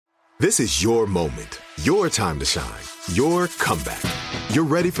This is your moment, your time to shine, your comeback. You're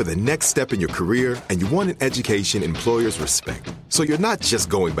ready for the next step in your career, and you want an education employers respect. So you're not just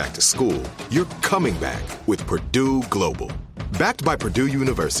going back to school, you're coming back with Purdue Global. Backed by Purdue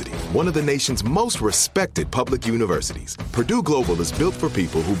University, one of the nation's most respected public universities, Purdue Global is built for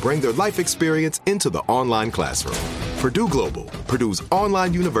people who bring their life experience into the online classroom. Purdue Global, Purdue's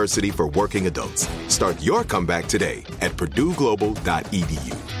online university for working adults. Start your comeback today at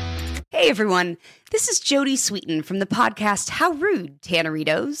purdueglobal.edu. Hey everyone, this is Jodie Sweetin from the podcast How Rude,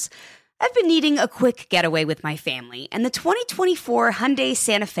 Tanneritos. I've been needing a quick getaway with my family, and the 2024 Hyundai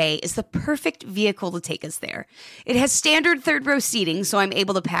Santa Fe is the perfect vehicle to take us there. It has standard third-row seating, so I'm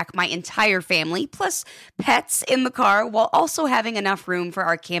able to pack my entire family, plus pets, in the car, while also having enough room for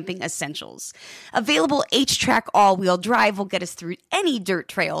our camping essentials. Available H-Track all-wheel drive will get us through any dirt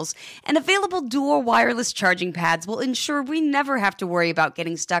trails, and available dual wireless charging pads will ensure we never have to worry about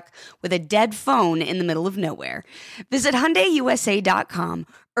getting stuck with a dead phone in the middle of nowhere. Visit HyundaiUSA.com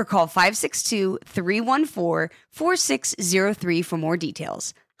or call 562-314-4603 for more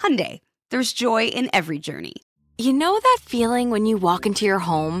details. Hyundai, there's joy in every journey. You know that feeling when you walk into your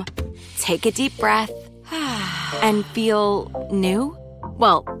home, take a deep breath, and feel new?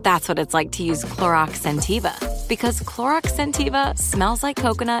 Well, that's what it's like to use Clorox Scentiva. Because Clorox Scentiva smells like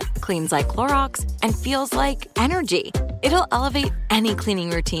coconut, cleans like Clorox, and feels like energy. It'll elevate any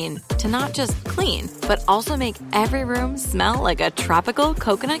cleaning routine to not just clean, but also make every room smell like a tropical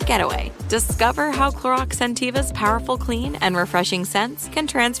coconut getaway. Discover how Clorox Scentiva's powerful clean and refreshing scents can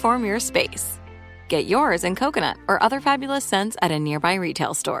transform your space. Get yours in coconut or other fabulous scents at a nearby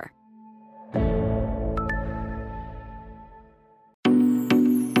retail store.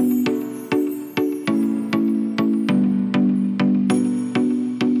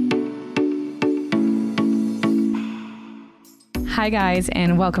 Hi guys,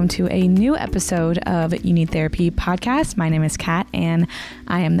 and welcome to a new episode of You Need Therapy podcast. My name is Kat and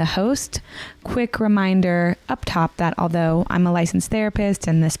I am the host. Quick reminder up top that although I'm a licensed therapist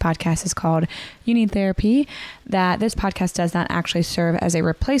and this podcast is called You Need Therapy, that this podcast does not actually serve as a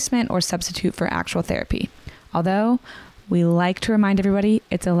replacement or substitute for actual therapy. Although we like to remind everybody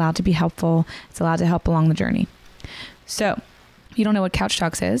it's allowed to be helpful, it's allowed to help along the journey. So, if you don't know what Couch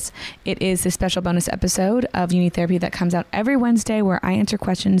Talks is, it is the special bonus episode of You Need Therapy that comes out every Wednesday where I answer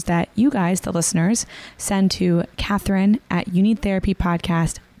questions that you guys, the listeners, send to Catherine at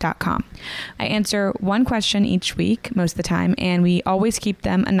youneedtherapypodcast.com. I answer one question each week, most of the time, and we always keep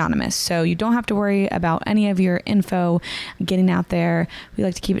them anonymous. So you don't have to worry about any of your info getting out there. We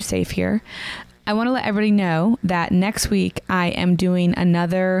like to keep it safe here. I want to let everybody know that next week I am doing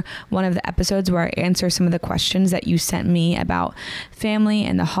another one of the episodes where I answer some of the questions that you sent me about family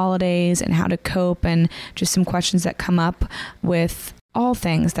and the holidays and how to cope, and just some questions that come up with all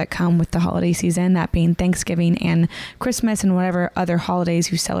things that come with the holiday season, that being Thanksgiving and Christmas and whatever other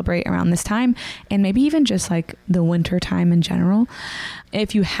holidays you celebrate around this time, and maybe even just like the winter time in general.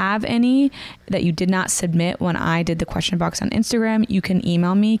 If you have any that you did not submit when I did the question box on Instagram, you can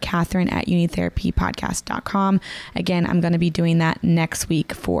email me, Catherine at youneedtherapypodcast.com. Again, I'm going to be doing that next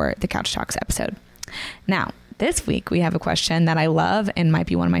week for the Couch Talks episode. Now, this week we have a question that I love and might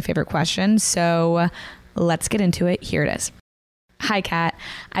be one of my favorite questions. So let's get into it. Here it is. Hi, Kat.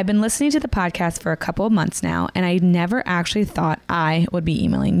 I've been listening to the podcast for a couple of months now, and I never actually thought I would be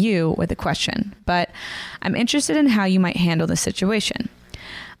emailing you with a question, but I'm interested in how you might handle the situation.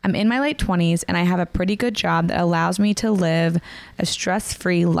 I'm in my late 20s, and I have a pretty good job that allows me to live a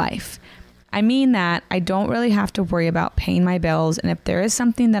stress-free life. I mean that I don't really have to worry about paying my bills, and if there is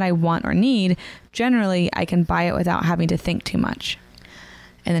something that I want or need, generally I can buy it without having to think too much.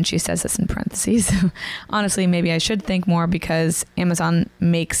 And then she says this in parentheses. Honestly, maybe I should think more because Amazon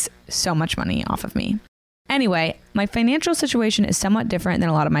makes so much money off of me. Anyway, my financial situation is somewhat different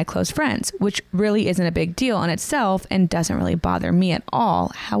than a lot of my close friends, which really isn't a big deal in itself and doesn't really bother me at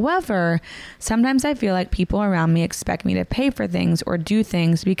all. However, sometimes I feel like people around me expect me to pay for things or do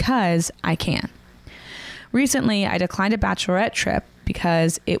things because I can. Recently, I declined a bachelorette trip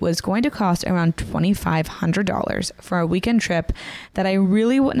because it was going to cost around $2,500 for a weekend trip that I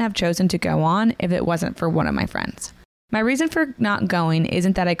really wouldn't have chosen to go on if it wasn't for one of my friends. My reason for not going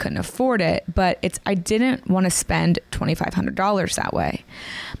isn't that I couldn't afford it, but I didn't want to spend $2,500 that way.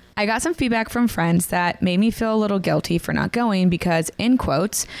 I got some feedback from friends that made me feel a little guilty for not going because, in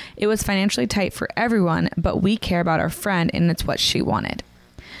quotes, it was financially tight for everyone, but we care about our friend and it's what she wanted.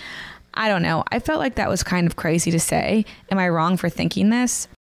 I don't know. I felt like that was kind of crazy to say. Am I wrong for thinking this?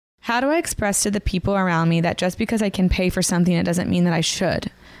 How do I express to the people around me that just because I can pay for something, it doesn't mean that I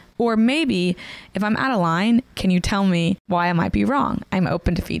should? Or maybe if I'm out of line, can you tell me why I might be wrong? I'm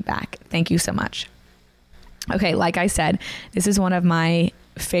open to feedback. Thank you so much. Okay, like I said, this is one of my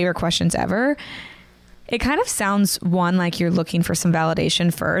favorite questions ever. It kind of sounds, one, like you're looking for some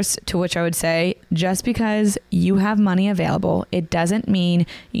validation first, to which I would say, just because you have money available, it doesn't mean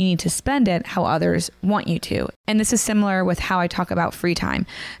you need to spend it how others want you to. And this is similar with how I talk about free time.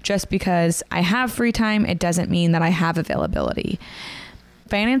 Just because I have free time, it doesn't mean that I have availability.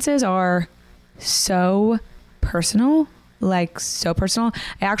 Finances are so personal. So personal.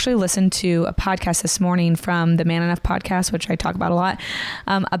 I actually listened to a podcast this morning from the Man Enough podcast, which I talk about a lot,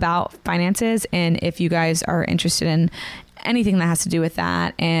 about finances. And if you guys are interested in anything that has to do with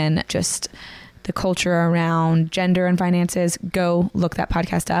that and just the culture around gender and finances, go look that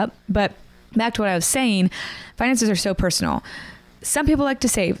podcast up. But back to what I was saying, finances are so personal. Some people like to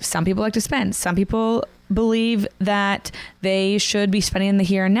save, some people like to spend, some people believe that they should be spending in the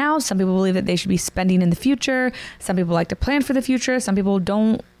here and now. Some people believe that they should be spending in the future. Some people like to plan for the future. Some people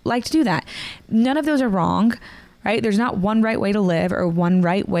don't like to do that. None of those are wrong, right? There's not one right way to live or one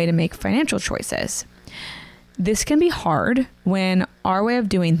right way to make financial choices. This can be hard when our way of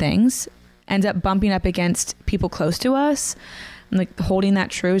doing things ends up bumping up against people close to us. Like, holding that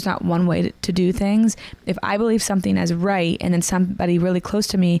true is not one way to do things. If I believe something as right and then somebody really close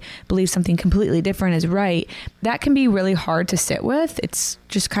to me believes something completely different as right, that can be really hard to sit with. It's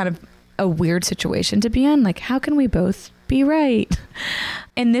just kind of a weird situation to be in. Like, how can we both be right?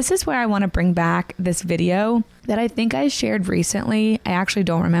 And this is where I want to bring back this video that I think I shared recently. I actually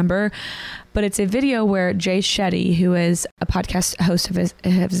don't remember, but it's a video where Jay Shetty, who is a podcast host of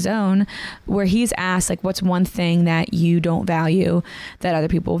his own, where he's asked, like, what's one thing that you don't value that other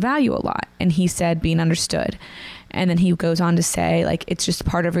people value a lot? And he said being understood. And then he goes on to say, like, it's just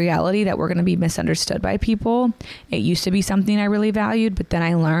part of reality that we're going to be misunderstood by people. It used to be something I really valued, but then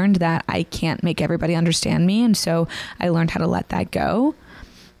I learned that I can't make everybody understand me. And so I learned how to let that go.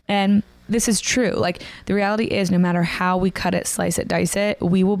 And this is true. Like, the reality is, no matter how we cut it, slice it, dice it,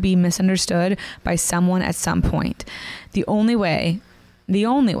 we will be misunderstood by someone at some point. The only way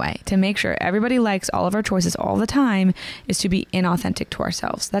to make sure everybody likes all of our choices all the time is to be inauthentic to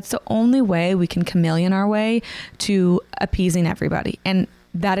ourselves. That's the only way we can chameleon our way to appeasing everybody. And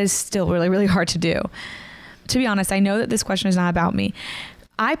that is still really, really hard to do. To be honest, I know that this question is not about me.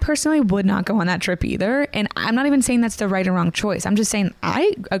 I personally would not go on that trip either. And I'm not even saying that's the right or wrong choice. I'm just saying,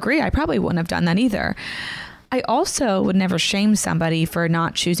 I agree. I probably wouldn't have done that either. I also would never shame somebody for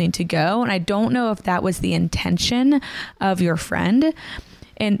not choosing to go. And I don't know if that was the intention of your friend.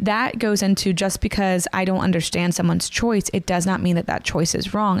 And that goes into, just because I don't understand someone's choice, it does not mean that that choice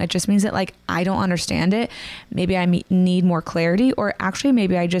is wrong. It just means that, like, I don't understand it. Maybe I need more clarity, or actually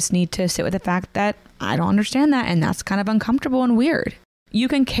maybe I just need to sit with the fact that I don't understand that. And that's kind of uncomfortable and weird. You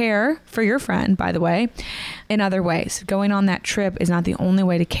can care for your friend, by the way, in other ways. Going on that trip is not the only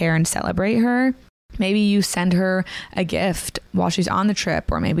way to care and celebrate her. Maybe you send her a gift while she's on the trip,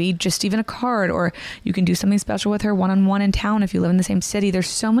 or maybe just even a card, or you can do something special with her one-on-one in town if you live in the same city. There's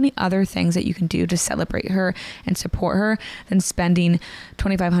so many other things that you can do to celebrate her and support her than spending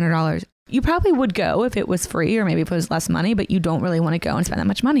 $2,500. You probably would go if it was free, or maybe if it was less money, but you don't really want to go and spend that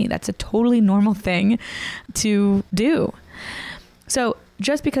much money. That's a totally normal thing to do. So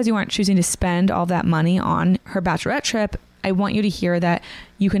just because you aren't choosing to spend all that money on her bachelorette trip, I want you to hear that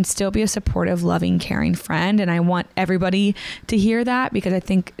you can still be a supportive, loving, caring friend. And I want everybody to hear that, because I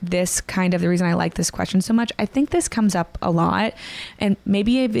think this kind of the reason I like this question so much. I think this comes up a lot, and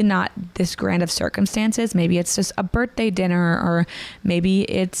maybe even not this grand of circumstances. Maybe it's just a birthday dinner, or maybe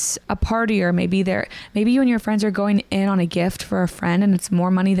it's a party, or maybe you and your friends are going in on a gift for a friend, and it's more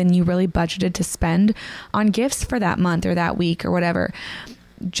money than you really budgeted to spend on gifts for that month or that week or whatever.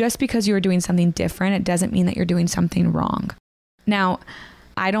 Just because you are doing something different, it doesn't mean that you're doing something wrong. Now,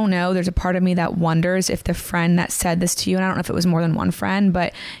 I don't know. There's a part of me that wonders if the friend that said this to you, and I don't know if it was more than one friend,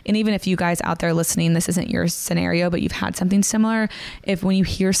 and even if you guys out there listening, this isn't your scenario, but you've had something similar. If when you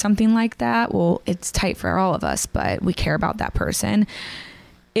hear something like that, well, it's tight for all of us, but we care about that person.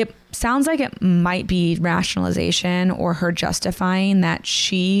 It sounds like it might be rationalization or her justifying that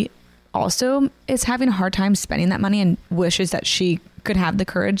she also is having a hard time spending that money and wishes that she could have the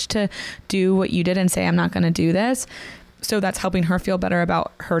courage to do what you did and say, I'm not going to do this. So that's helping her feel better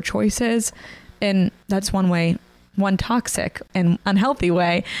about her choices. And that's one toxic and unhealthy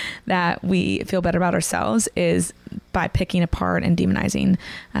way that we feel better about ourselves, is by picking apart and demonizing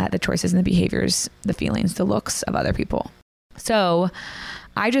the choices and the behaviors, the feelings, the looks of other people. So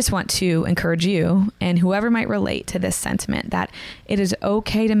I just want to encourage you and whoever might relate to this sentiment that it is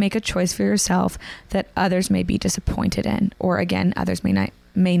okay to make a choice for yourself that others may be disappointed in, or again, others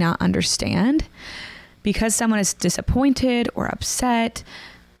may not understand. Because someone is disappointed or upset,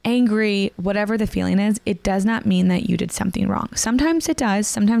 angry, whatever the feeling is, it does not mean that you did something wrong. Sometimes it does.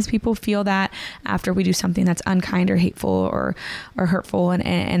 Sometimes people feel that after we do something that's unkind or hateful or hurtful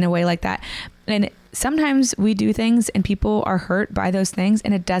in a way like that. And sometimes we do things and people are hurt by those things,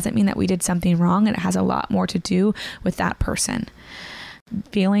 and it doesn't mean that we did something wrong, and it has a lot more to do with that person.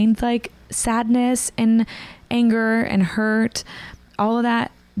 Feelings like sadness and anger and hurt, all of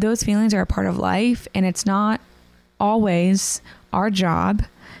that, those feelings are a part of life, and it's not always our job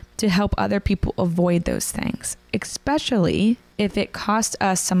to help other people avoid those things, especially if it costs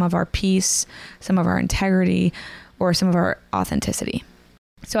us some of our peace, some of our integrity, or some of our authenticity.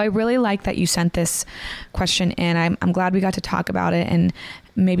 So I really like that you sent this question in. I'm glad we got to talk about it, and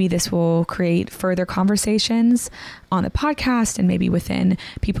maybe this will create further conversations on the podcast and maybe within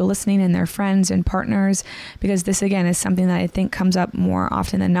people listening and their friends and partners, because this again is something that I think comes up more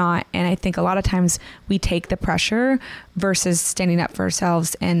often than not. And I think a lot of times we take the pressure versus standing up for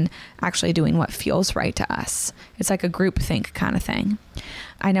ourselves and actually doing what feels right to us. It's like a groupthink kind of thing.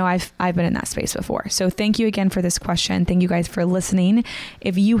 I know I've been in that space before. So thank you again for this question. Thank you guys for listening.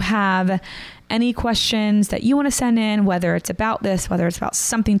 If you have any questions that you want to send in, whether it's about this, whether it's about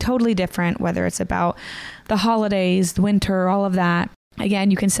something totally different, whether it's about the holidays, the winter, all of that,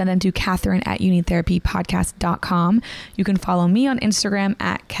 again, you can send them to Catherine@YouNeedTherapyPodcast.com. You can follow me on Instagram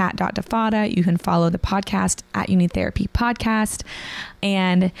 @cat.defada. You can follow the podcast @YouNeedTherapyPodcast.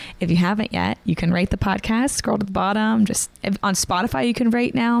 And if you haven't yet, you can rate the podcast, scroll to the bottom. On Spotify, you can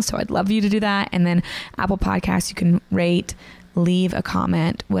rate now. So I'd love you to do that. And then Apple Podcasts, you can rate, leave a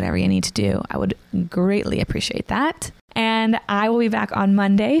comment, whatever you need to do. I would greatly appreciate that. And I will be back on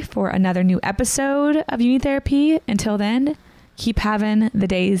Monday for another new episode of You Need Therapy. Until then, keep having the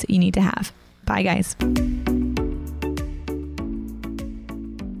days you need to have. Bye, guys.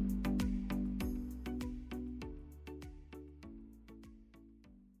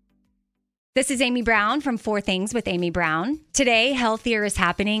 This is Amy Brown from 4 Things with Amy Brown. Today, healthier is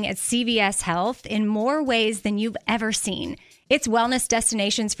happening at CVS Health in more ways than you've ever seen. It's wellness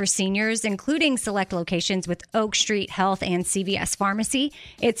destinations for seniors, including select locations with Oak Street Health and CVS Pharmacy.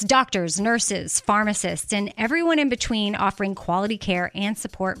 It's doctors, nurses, pharmacists, and everyone in between offering quality care and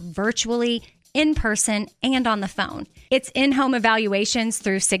support virtually, in person, and on the phone. It's in-home evaluations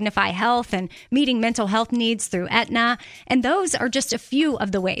through Signify Health and meeting mental health needs through Aetna. And those are just a few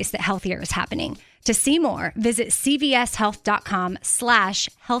of the ways that healthier is happening. To see more, visit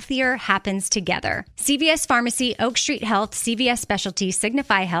cvshealth.com/healthier happens together. CVS Pharmacy, Oak Street Health, CVS Specialty,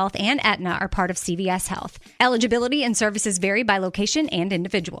 Signify Health, and Aetna are part of CVS Health. Eligibility and services vary by location and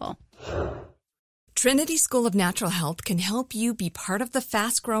individual. Trinity School of Natural Health can help you be part of the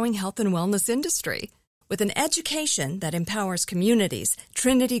fast-growing health and wellness industry. With an education that empowers communities,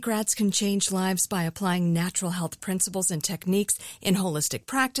 Trinity grads can change lives by applying natural health principles and techniques in holistic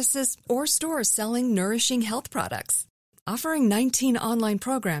practices or stores selling nourishing health products. Offering 19 online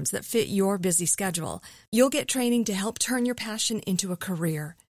programs that fit your busy schedule, you'll get training to help turn your passion into a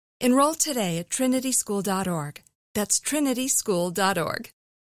career. Enroll today at trinityschool.org. That's trinityschool.org.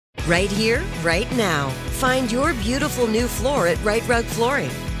 Right here, right now. Find your beautiful new floor at Right Rug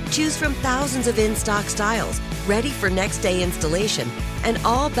Flooring. Choose from thousands of in-stock styles, ready for next day installation, and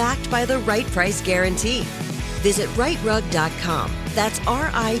all backed by the right price guarantee. Visit rightrug.com. That's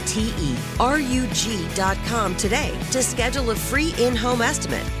RITERUG.com today to schedule a free in-home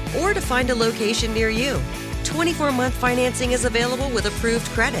estimate or to find a location near you. 24-month financing is available with approved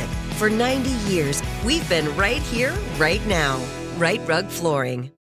credit. For 90 years, we've been right here, right now. Right Rug Flooring.